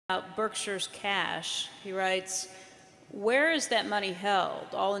Berkshire's cash. He writes, where is that money held?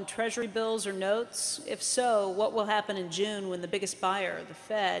 All in treasury bills or notes? If so, what will happen in June when the biggest buyer, the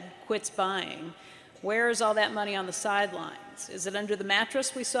Fed, quits buying? Where is all that money on the sidelines? Is it under the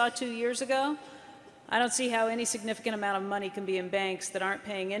mattress we saw 2 years ago? I don't see how any significant amount of money can be in banks that aren't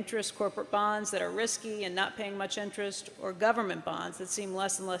paying interest, corporate bonds that are risky and not paying much interest, or government bonds that seem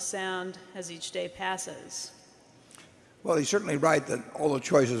less and less sound as each day passes. Well, he's certainly right that all the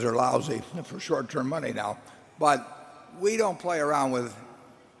choices are lousy for short-term money now. But we don't play around with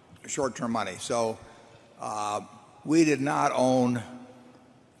short-term money. So we did not own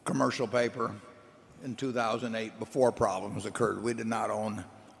commercial paper in 2008 before problems occurred. We did not own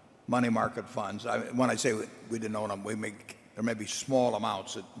money market funds. When I say we didn't own them, there may be small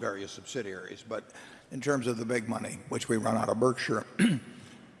amounts at various subsidiaries. But in terms of the big money, which we run out of Berkshire,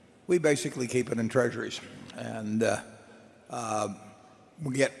 we basically keep it in treasuries. And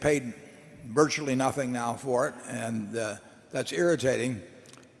we get paid virtually nothing now for it, and that's irritating.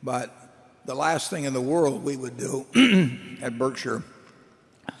 But the last thing in the world we would do at Berkshire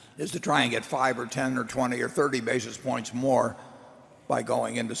is to try and get 5 or 10 or 20 or 30 basis points more by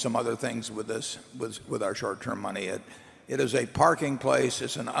going into some other things with our short-term money. It is a parking place.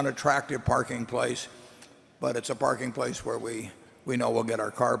 It's an unattractive parking place, but it's a parking place where we know we'll get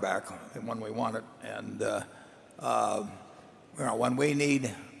our car back when we want it. And when we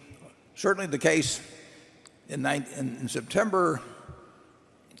need, certainly the case in September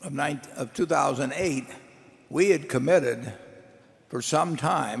of 2008, we had committed for some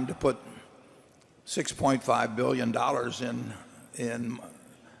time to put $6.5 billion in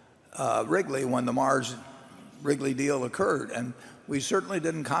Wrigley when the Mars Wrigley deal occurred. And we certainly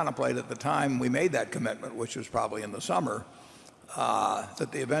didn't contemplate at the time we made that commitment, which was probably in the summer,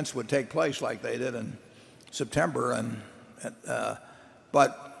 that the events would take place like they did in September.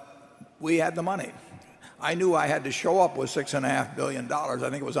 But we had the money. I knew I had to show up with $6.5 billion. I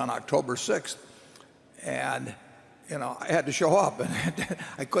think it was on October 6th. And I had to show up, and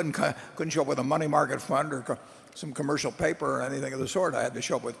I couldn't show up with a money market fund or some commercial paper or anything of the sort. I had to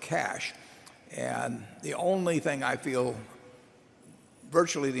show up with cash. And virtually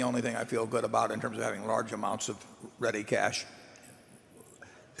the only thing I feel good about in terms of having large amounts of ready cash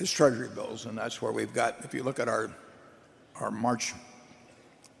is treasury bills. And that's where we've got, if you look at our March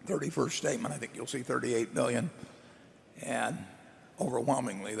 31st statement, I think you'll see 38 million, and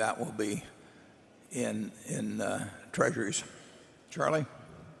overwhelmingly that will be in treasuries. Charlie?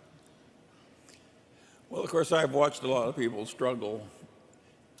 Well, of course, I've watched a lot of people struggle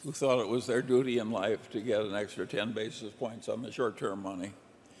who thought it was their duty in life to get an extra 10 basis points on the short-term money.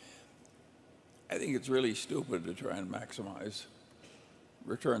 I think it's really stupid to try and maximize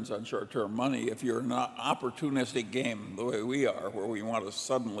returns on short-term money if you're in an opportunistic game the way we are, where we want to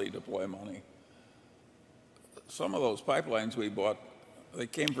suddenly deploy money. Some of those pipelines we bought, they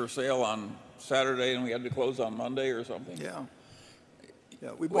came for sale on Saturday and we had to close on Monday or something. Yeah.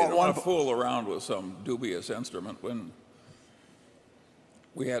 We don't want to fool around with some dubious instrument when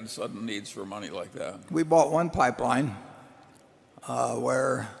we had sudden needs for money like that. We bought one pipeline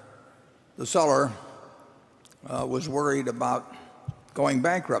where the seller was worried about going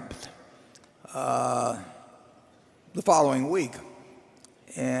bankrupt the following week.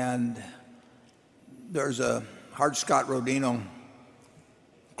 And there's a Hart-Scott-Rodino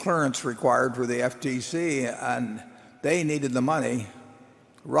clearance required for the FTC, and they needed the money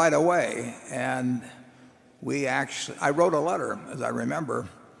right away. And I wrote a letter, as I remember,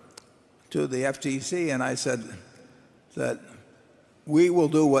 to the FTC, and I said that we will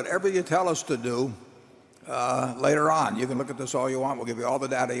do whatever you tell us to do later on. You can look at this all you want. We'll give you all the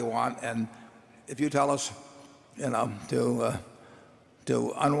data you want. And if you tell us, to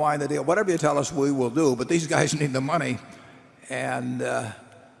unwind the deal, whatever you tell us, we will do. But these guys need the money. And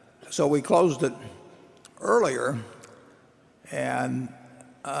so we closed it earlier. And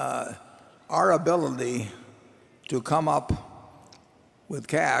our ability to come up with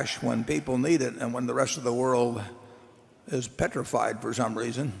cash when people need it and when the rest of the world is petrified for some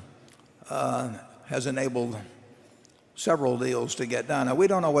reason has enabled several deals to get done. Now, we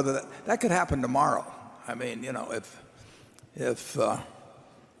don't know whether that could happen tomorrow. I mean, if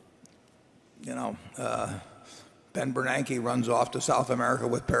Ben Bernanke runs off to South America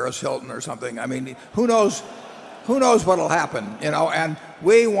with Paris Hilton or something, I mean, who knows what'll happen, and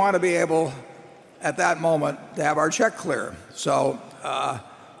we want to be able at that moment to have our check clear. So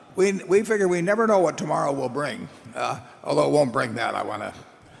we figure we never know what tomorrow will bring, although it won't bring that. I want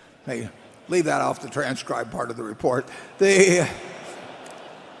to leave that off the transcribed part of the report.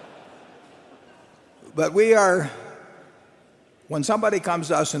 But we when somebody comes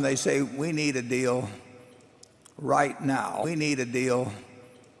to us and they say, we need a deal right now, we need a deal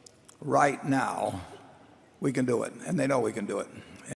right now, we can do it. And they know we can do it.